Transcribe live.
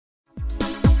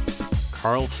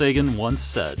Carl Sagan once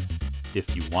said,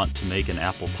 if you want to make an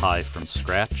apple pie from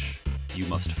scratch, you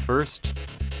must first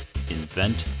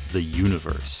invent the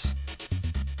universe.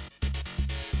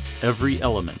 Every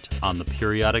element on the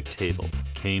periodic table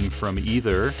came from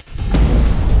either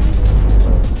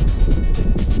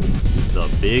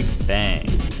the Big Bang,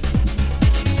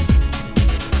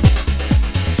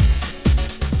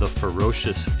 the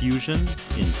ferocious fusion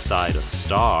inside a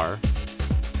star,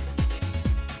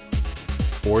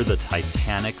 or the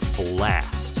titanic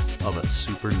blast of a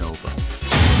supernova.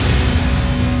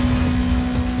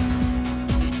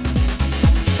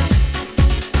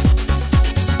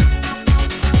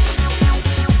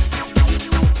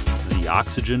 The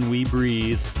oxygen we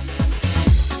breathe,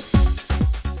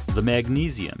 the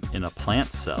magnesium in a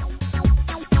plant cell,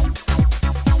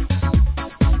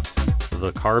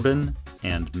 the carbon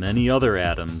and many other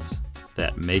atoms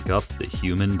that make up the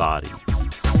human body.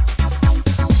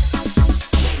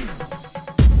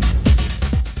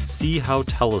 See how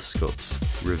telescopes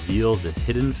reveal the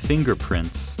hidden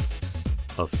fingerprints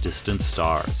of distant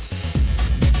stars.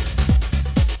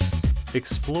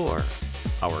 Explore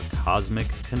our cosmic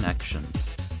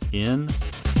connections in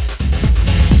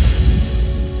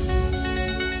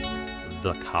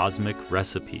The Cosmic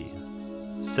Recipe,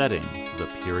 Setting the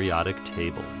Periodic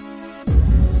Table.